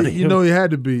 Party. You know, he had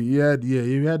to be. He had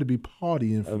to be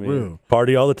partying for real.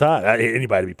 Party all the time.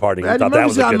 Anybody be partying. Eddie thought Murphy's that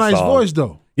was a got good a nice song. voice,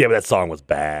 though. Yeah, but that song was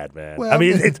bad, man. Well, I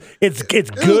mean, it's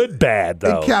good bad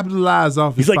though. It capitalized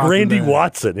off. He's his like Randy popularity.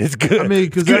 Watson. It's good. I mean,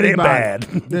 because good and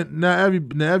bad. Now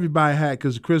everybody had,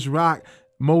 because Chris Rock,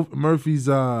 Murphy's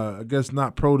I guess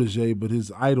not protege, but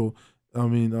his idol. I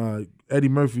mean, Eddie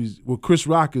Murphy's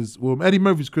Eddie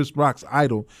Murphy's Chris Rock's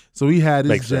idol. So he had his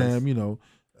Makes jam. sense. You know,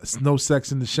 No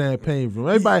Sex in the Champagne Room.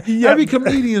 Every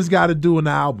comedian's got to do an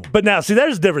album. But now, see,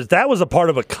 there's a difference. That was a part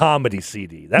of a comedy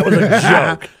CD. That was a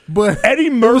joke. But Eddie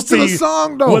it was still Murphy a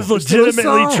song, though. was It was still a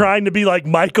legitimately song. trying to be like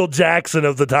Michael Jackson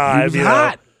of the time. It was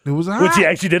hot. It was hot. Which he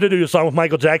actually did do a song with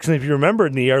Michael Jackson, if you remember,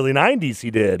 in the early 90s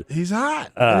he did. He's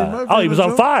hot. Eddie Murphy He was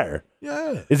on fire.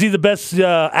 Yeah. Is he the best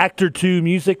actor to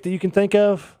music that you can think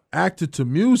of? Actor to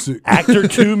music. Actor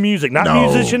to music, not No.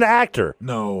 musician to actor.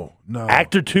 No.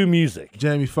 Actor to music.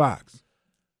 Jamie Foxx.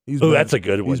 Oh, that's a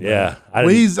good one. Yeah.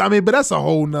 But that's a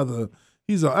whole nother.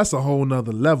 That's a whole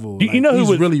nother level. You know who he's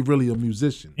was really, really a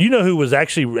musician. You know who was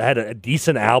actually had a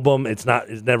decent album? It's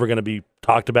never going to be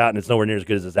talked about, and it's nowhere near as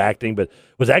good as his acting, but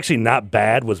was actually not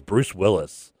bad. Was Bruce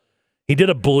Willis? He did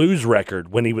a blues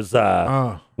record when he was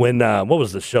what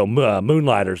was the show?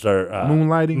 Moonlighters or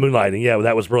Moonlighting. Moonlighting, yeah,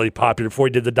 that was really popular before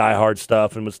he did the Die Hard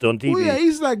stuff and was still on TV. Well, yeah,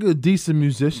 he's like a decent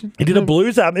musician. He did a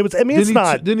blues album. It was. I mean, it's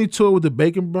not. Didn't he tour with the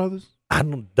Bacon Brothers? I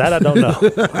don't know. I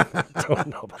don't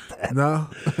know about that. No.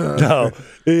 No.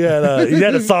 He had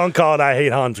a song called "I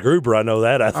Hate Hans Gruber." I know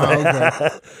that. I think.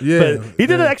 Okay. Yeah. But he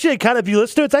did it actually kind of. If you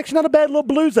listen to it, it's actually not a bad little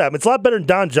blues album. It's a lot better than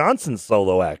Don Johnson's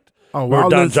solo act. Oh, where well,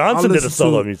 Don Johnson did a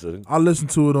solo music. I listened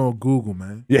to it on Google,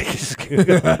 man. Yeah,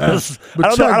 I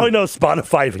don't even know if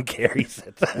Spotify even carries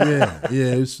it. yeah,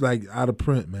 it's like out of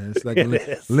print, man. It's like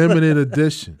a limited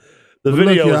edition. The But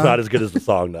video look, is y'all, not as good as the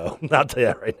song, though. I'll tell you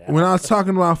that right now. When I was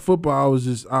talking about football,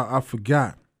 I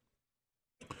forgot.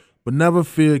 But never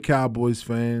fear, Cowboys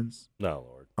fans. No,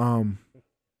 Lord.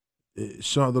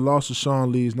 The loss of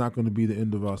Sean Lee is not going to be the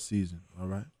end of our season, all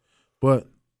right? But,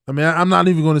 I mean, I'm not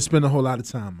even going to spend a whole lot of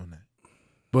time on that.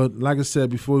 But like I said,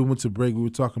 before we went to break, we were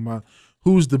talking about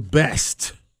who's the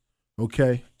best,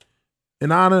 okay?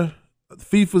 In honor,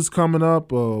 FIFA's coming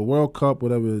up, World Cup,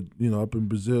 whatever, up in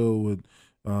Brazil with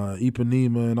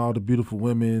Ipanema and all the beautiful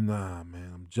women.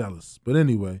 Man, I'm jealous. But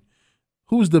anyway,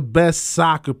 who's the best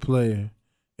soccer player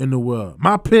in the world?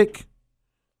 My pick,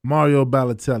 Mario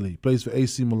Balotelli. Plays for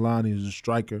AC Milan. He's a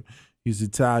striker. He's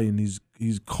Italian.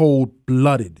 He's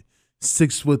cold-blooded.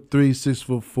 6'3",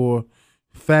 6'4",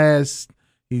 fast.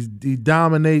 He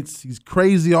dominates. He's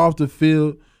crazy off the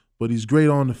field, but he's great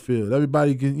on the field.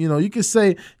 Everybody can, you can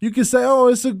say, oh,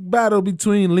 it's a battle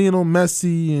between Lionel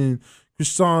Messi and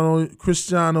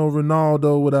Cristiano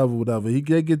Ronaldo, whatever. They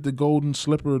get the golden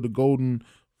slipper, the golden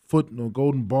foot,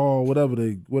 golden ball, whatever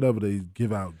they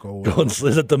give out.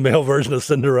 Is it the male version of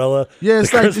Cinderella? Yeah,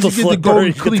 it's like you get the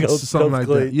golden cleats or something like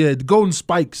cleat. that. Yeah, the golden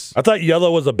spikes. I thought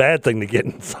yellow was a bad thing to get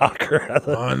in soccer.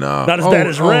 Oh no, not as bad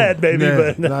as red, maybe,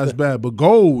 but not as bad. But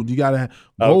gold, you gotta have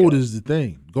gold is the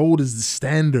thing. Gold is the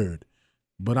standard.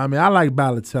 But I mean, I like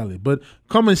Balotelli. But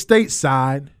coming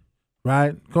stateside,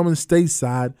 right?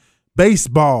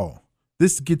 Baseball.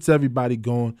 This gets everybody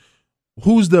going.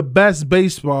 Who's the best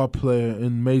baseball player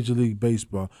in Major League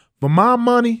Baseball? For my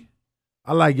money,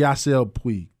 I like Yasiel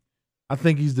Puig. I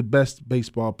think he's the best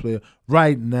baseball player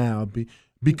right now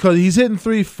because he's hitting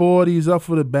 340. He's up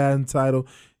for the batting title.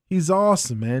 He's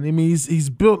awesome, man. I mean, he's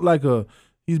built like a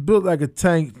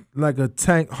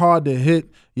tank, hard to hit.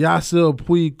 Yasiel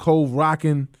Puig, cold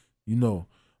rocking,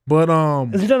 But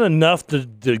has he done enough to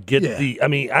get the? I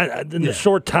mean, in the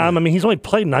short time, I mean, he's only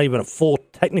played not even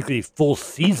technically full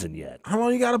season yet. How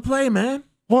long you got to play, man?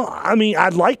 Well, I mean,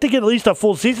 I'd like to get at least a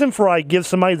full season before I give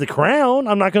somebody the crown.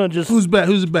 I'm not going to just. Who's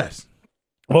the best?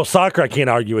 Well, soccer I can't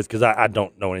argue with because I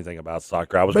don't know anything about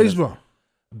soccer. Baseball.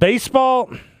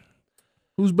 Baseball.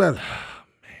 Who's better?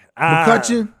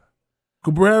 McCutcheon,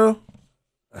 Cabrera.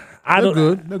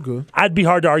 They're good. I'd be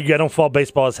hard to argue. I don't follow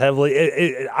baseball as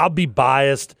heavily. I'll be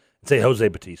biased and say Jose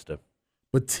Batista.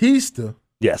 Batista?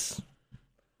 Yes.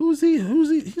 Who's he?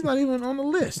 He's not even on the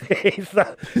list. He's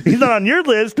not on your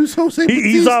list. Who's Jose Batista?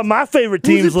 He's on my favorite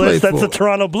team's list. That's the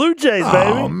Toronto Blue Jays,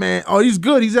 baby. Oh, man. Oh, he's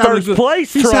good. He's having First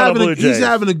place, Toronto Blue Jays. He's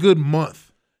having a good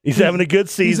month. He's having a good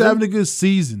season. He's having a good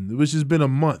season, which has been a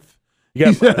month.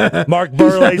 You got Mark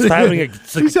Burley's having a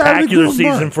spectacular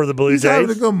season for the Blue Jays. He's having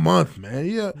a good month, man.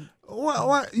 Yeah.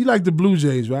 Why you like the Blue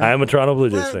Jays, right? I am a Toronto Blue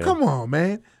Jays fan. Come on,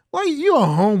 man. Why you a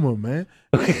homer, man?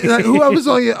 Like, whoever's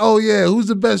on your, who's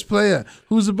the best player?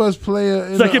 Who's the best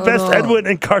player? Second best, Edwin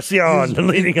Encarnacion, the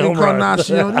leading home run.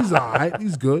 Encarnacion, he's all right.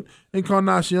 He's good.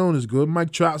 Encarnacion is good.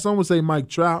 Mike Trout. Some would say Mike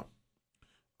Trout.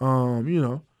 I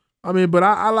mean, but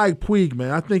I like Puig,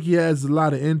 man. I think he has a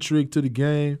lot of intrigue to the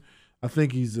game. I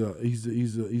think he's a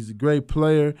great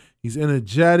player. He's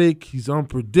energetic. He's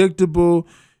unpredictable.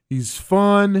 He's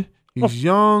fun. He's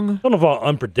young. I don't know if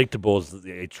unpredictable is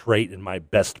a trait in my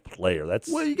best player.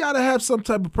 Well, you got to have some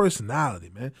type of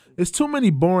personality, man. There's too many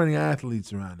boring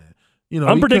athletes around there.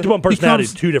 Unpredictable and personality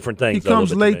is two different things. He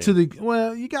comes late to the.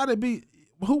 Well, you got to be.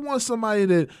 Who wants somebody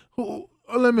that?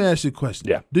 Let me ask you a question.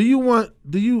 Yeah.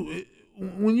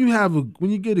 When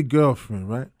you get a girlfriend,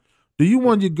 right? Do you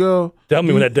want your girl? Tell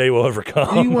me when that day will ever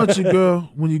come. Do you want your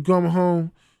girl when you come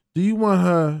home? Do you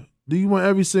want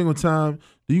every single time?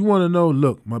 Do you want to know?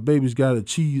 Look, my baby's got a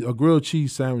grilled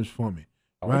cheese sandwich for me.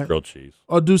 I right? like grilled cheese.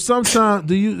 Or sometimes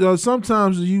do you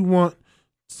want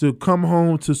to come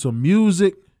home to some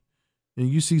music, and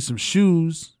you see some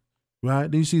shoes,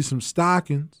 right? Then you see some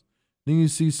stockings, then you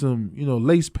see some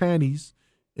lace panties,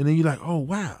 and then you're like, oh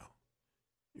wow.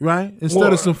 Right?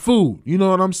 Instead of some food. You know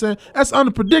what I'm saying? That's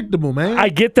unpredictable, man. I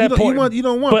get that point. You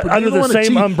don't want but under the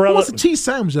same umbrella. Who wants a cheese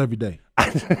sandwich every day?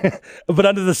 But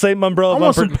under the same umbrella. I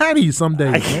want some patties some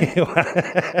days, man.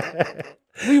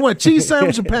 We want cheese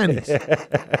sandwich and panties. You're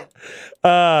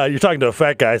talking to a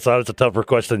fat guy, so it's a tougher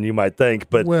question than you might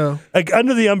think. But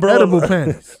under the umbrella, edible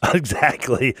panties.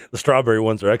 Exactly. The strawberry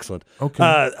ones are excellent. Okay.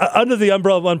 Under the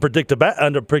umbrella of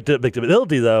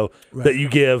unpredictability, though, that you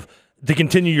give. To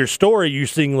continue your story, you're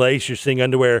seeing lace, you're seeing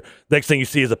underwear. Next thing you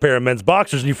see is a pair of men's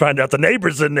boxers, and you find out the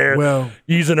neighbor's in there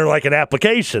using her like an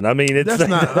application. I mean, that's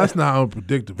not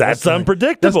unpredictable. That's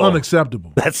unpredictable. That's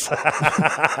unacceptable. That's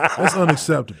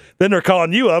unacceptable. Then they're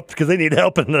calling you up because they need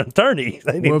help and an attorney.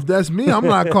 Well, if that's me, I'm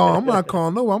not calling.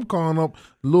 I'm calling up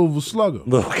Louisville Slugger.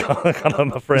 Calling up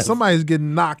my friend. Somebody's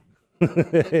getting knocked.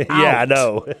 Yeah, I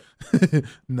know.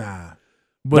 Nah.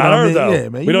 But not her, though. Yeah,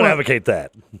 man, we don't advocate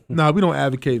that. No, we don't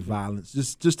advocate violence.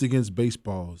 Just against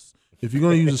baseballs. If you're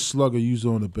gonna use a slugger, use it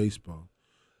on a baseball.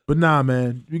 But nah,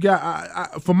 man, you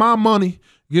got for my money,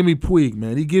 give me Puig,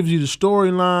 man. He gives you the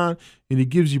storyline and he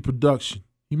gives you production.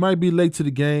 He might be late to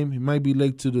the game. He might be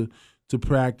late to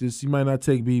practice. He might not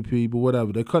take BP, but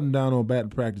whatever. They're cutting down on batting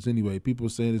practice anyway. People are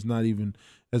saying it's not even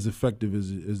as effective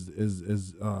as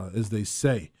they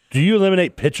say. Do you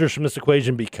eliminate pitchers from this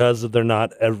equation because they're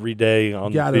not every day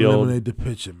on the field? You got to eliminate the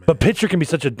pitcher, man. But pitcher can be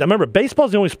such a – remember,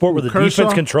 baseball's the only sport where the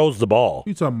defense controls the ball.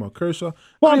 You talking about Kershaw?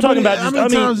 Well, I'm talking about how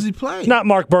many times has he played? Not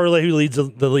Mark Burley, who leads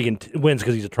the league and wins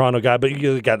because he's a Toronto guy, but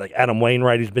you got like Adam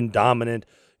Wainwright, who's been dominant.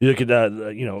 You look at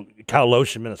Kyle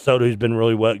Loesch in Minnesota, who's been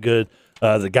really good.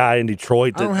 The guy in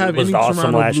Detroit that was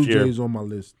awesome last year. I don't have any Toronto Blue Jays on my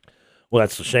list. Well,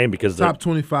 that's a shame because top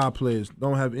 25 players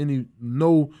don't have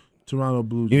no Toronto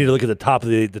Blue Jays. You need to look at the top of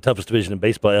the toughest division in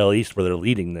baseball, AL East, where they're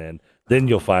leading. Then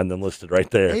you'll find them listed right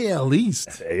there. AL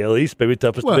East, maybe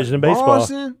toughest division in baseball.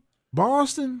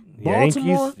 Boston, Yankees,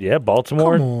 Baltimore?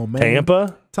 Baltimore. Come on, man.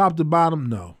 Tampa, top to bottom,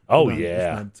 no. Oh no,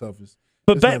 yeah, it's not the toughest.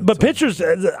 But pitchers,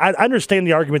 I understand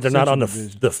the argument they're not on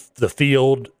the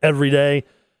field every day.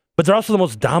 But they're also the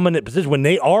most dominant position when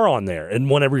they are on there and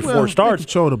won every four starts. They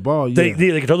control the ball. Yeah.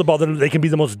 They control the ball. Then they can be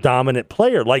the most dominant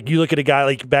player. Like you look at a guy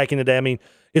like back in the day. I mean,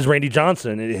 is Randy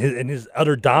Johnson and his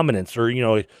utter dominance, or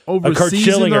a Kurt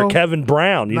Schilling or Kevin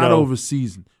Brown. Not over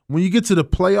season. When you get to the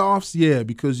playoffs, yeah,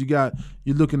 because you're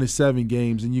looking at 7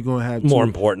 games and you're gonna have more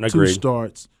important. two Agreed.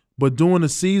 starts. But during the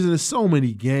season, there's so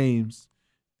many games,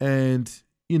 and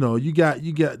you got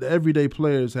the everyday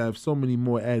players have so many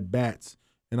more at bats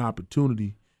and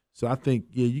opportunity. So I think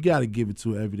you got to give it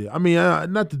to every day. I mean,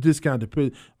 not to discount the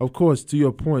pitch. Of course, to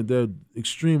your point, they're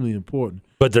extremely important.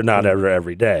 But they're not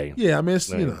every day. Yeah, I mean,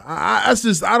 it's,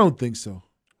 I don't think so.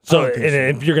 So,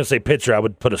 if you're going to say pitcher, I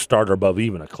would put a starter above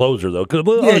even a closer, though. But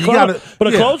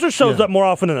a closer shows up more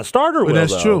often than a starter will,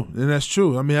 that's true. And that's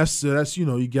true. I mean, that's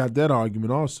you got that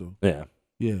argument also. Yeah.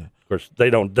 Yeah. Of course,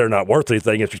 they're not worth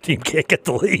anything if your team can't get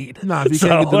the lead. Nah, if you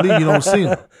can't get the lead, you don't see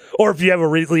them. Or if you have a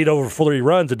lead over 3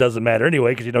 runs, it doesn't matter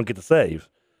anyway because you don't get the save.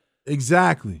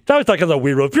 Exactly. It's always like a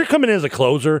weird rule. If you're coming in as a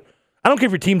closer, I don't care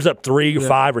if your team's up 3 or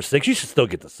 5 or 6, you should still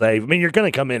get the save. I mean, you're going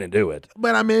to come in and do it.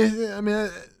 But I mean,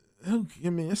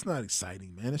 it's not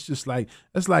exciting, man. It's just like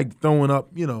throwing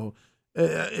up. It's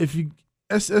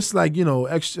like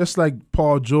it's like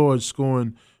Paul George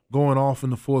going off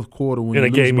in the fourth quarter when in a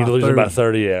game you lose by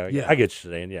 30. Yeah, I get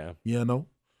you saying. Yeah. Yeah,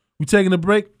 we taking a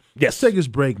break. Yes. Take this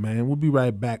break, man. We'll be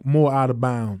right back. More Out of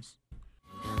Bounds.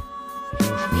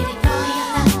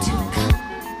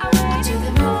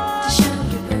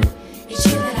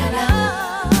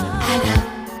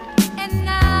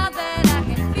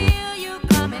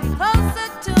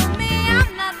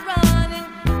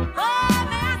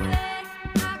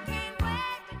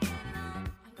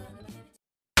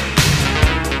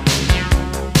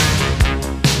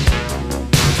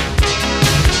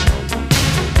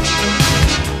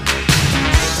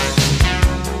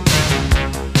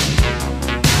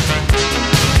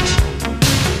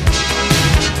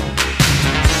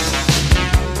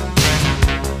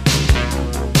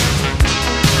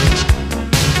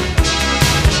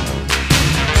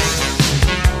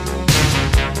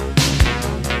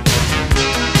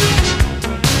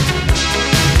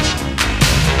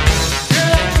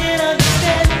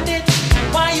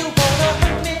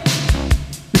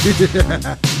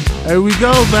 There we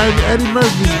go, baby. Eddie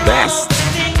Murphy's best.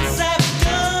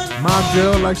 My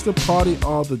girl likes to party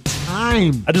all the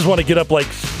time. I just want to get up like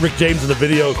Rick James in the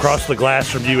video across the glass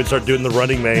from you and start doing the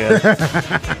Running Man.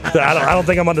 I don't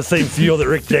think I'm on the same field that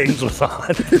Rick James was on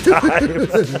at the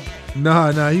time.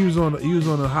 Nah, he was on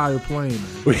a higher plane.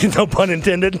 No pun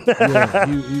intended. Yeah,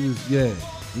 he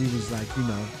was like,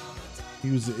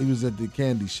 he was at the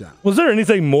candy shop. Was there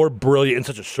anything more brilliant in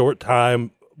such a short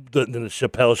time than the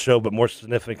Chappelle Show, but more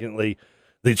significantly,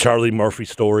 the Charlie Murphy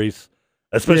stories,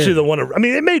 especially the one. I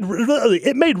mean, it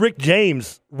made Rick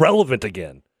James relevant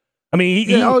again. I mean, he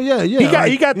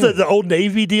got the Old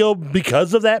Navy deal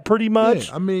because of that, pretty much.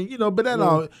 Yeah, I mean, but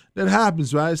that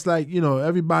happens, right? It's like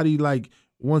everybody like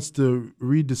wants to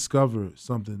rediscover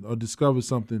something or discover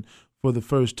something for the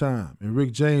first time, and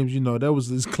Rick James, that was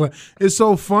his. It's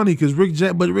so funny because Rick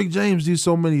James did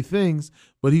so many things,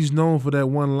 but he's known for that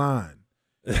one line.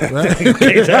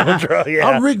 Right?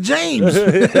 I'm Rick James.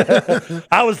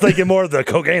 I was thinking more of the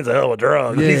cocaine's a hell of a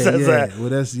drug. He says that. Well,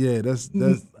 that's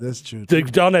true.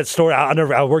 On that story, I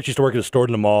used to work at a store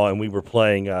in the mall, and we were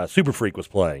playing. Super Freak was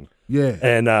playing. Yeah.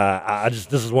 And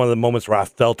this is one of the moments where I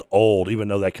felt old, even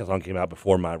though that song came out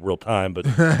before my real time. But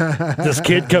this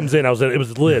kid comes in. It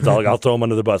was Lids. I'll throw him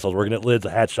under the bus. I was working at Lids, a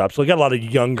hat shop, so we got a lot of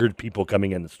younger people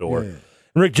coming in the store. Yeah.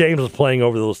 And Rick James was playing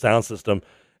over the little sound system.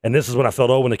 And this is when I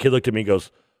felt old when the kid looked at me and goes,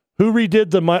 "Who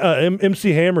redid the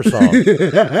MC Hammer song?"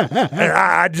 And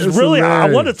I just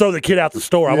I want to throw the kid out the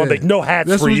store. I want to make no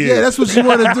hats for you. Yeah, that's what you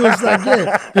want to do. It's like,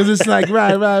 because it's like,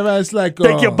 right. It's like,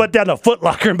 take your butt down to Foot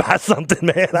Locker and buy something,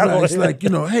 man. It's like,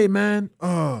 hey, man,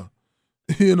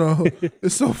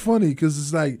 it's so funny because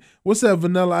it's like, what's that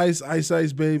Vanilla Ice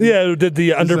Baby? Yeah, who did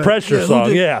the Under Pressure song?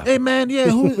 Hey, man,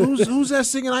 who's that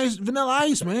singing Vanilla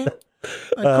Ice, man?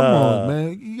 Like, come on,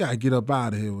 man! You gotta get up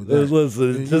out of here with that.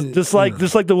 Listen, just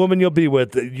like the woman you'll be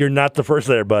with, you're not the first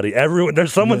there, buddy.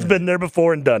 Someone's been there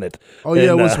before and done it. Oh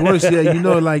yeah, what's worse? Yeah,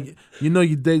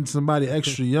 you're dating somebody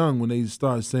extra young when they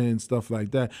start saying stuff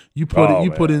like that. You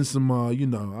put in some, I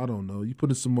don't know. You put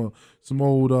in some old.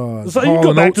 So you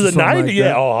go back to the '90s,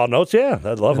 like Hall Notes, yeah.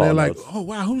 I love Hall Notes. They're like, oh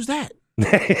wow, who's that?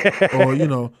 Or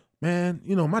man,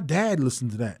 my dad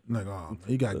listened to that. I'm like, oh, man,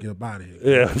 you got to get up out of here.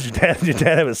 Yeah, your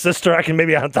dad have a sister?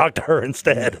 I'll talk to her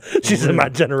instead. She's in my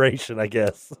generation, I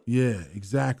guess. Yeah,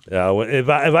 exactly. Yeah, if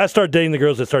I start dating the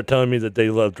girls that start telling me that they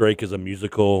love Drake as a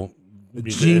musical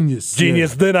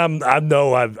genius, then I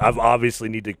know I've obviously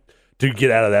need to get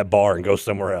out of that bar and go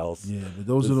somewhere else. Yeah,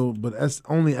 but that's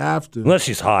only after. Unless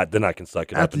she's hot, then I can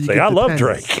suck it up and say, I love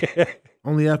Drake.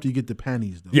 Only after you get the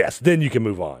panties, though. Yes, then you can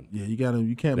move on. Yeah, you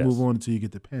can't move on until you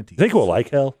get the panties. Think we'll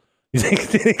like hell? You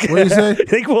think, What do you say? You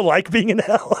think we'll like being in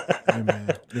hell? Hey, man,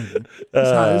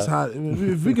 it's hot.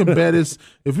 If we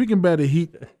can bet a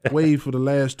heat wave for the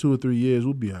last 2 or 3 years,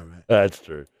 we'll be all right. That's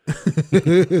true.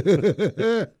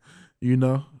 You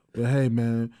know, but hey,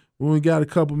 man, we only got a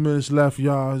couple minutes left,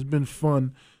 y'all. It's been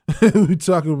fun. We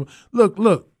talking about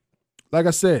look. Like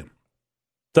I said,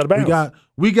 It's out of bounds.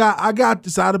 I got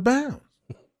this out of bounds.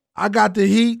 I got the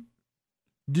Heat.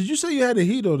 Did you say you had the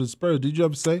Heat or the Spurs? Did you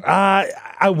ever say?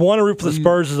 I want to root for the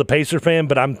Spurs as a Pacer fan,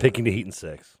 but I'm picking the Heat in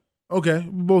 6. Okay,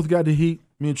 we both got the Heat.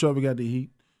 Me and Trevor got the Heat.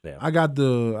 Yeah. I got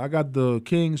the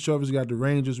Kings. Trevor's got the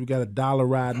Rangers. We got $1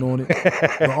 riding on it.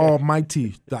 The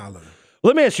almighty dollar.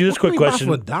 Let me ask you this quick question.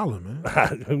 For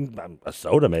 $1, man. A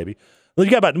soda, maybe. Well, we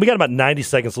got about 90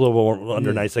 seconds, a little bit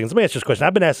under 90 seconds. Let me ask you this question.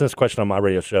 I've been asking this question on my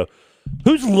radio show.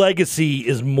 Whose legacy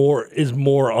is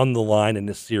more on the line in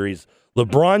this series?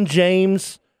 LeBron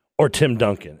James or Tim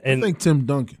Duncan? And I think Tim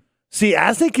Duncan. See,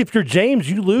 I think if you're James,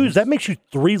 you lose. That makes you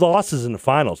 3 losses in the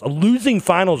finals. A losing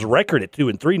finals record at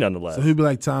 2-3, nonetheless. So he'd be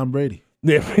like Tom Brady.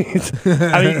 Yeah,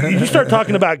 I mean, you start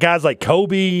talking about guys like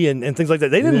Kobe and things like that.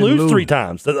 They didn't lose 3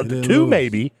 times. 2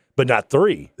 maybe, but not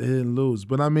 3. They didn't lose.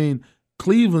 But I mean,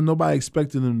 Cleveland, nobody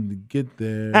expected them to get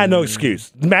there. I had no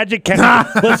excuse. Magic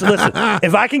can't. listen.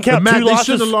 If I can count 2 losses,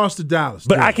 they should have lost to Dallas.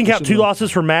 But I can count 2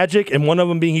 losses for Magic, and one of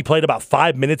them being he played about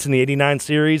 5 minutes in the '89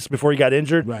 series before he got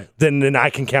injured. Right. Then I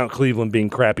can count Cleveland being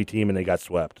a crappy team and they got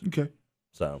swept. Okay.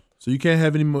 So you can't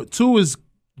have any more. 2 is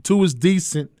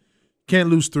decent.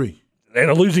 Can't lose 3. And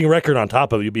a losing record on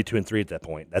top of it, you'll be 2-3 at that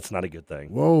point. That's not a good thing.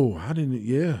 Whoa, I didn't.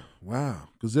 Yeah, wow.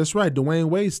 Because that's right. Dwayne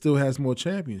Wade still has more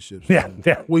championships. Yeah.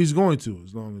 Well, he's going to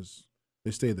as long as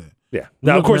they stay there. Yeah.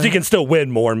 Now, of course, he can still win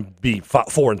more and be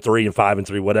 4-3 and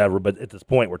 5-3, whatever. But at this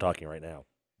point, we're talking right now.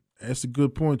 That's a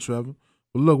good point, Trevor.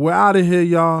 But look, we're out of here,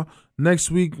 y'all. Next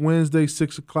week, Wednesday,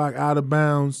 6 o'clock, Out of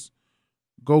Bounds.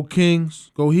 Go Kings.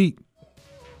 Go Heat.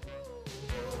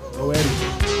 Go Eddie.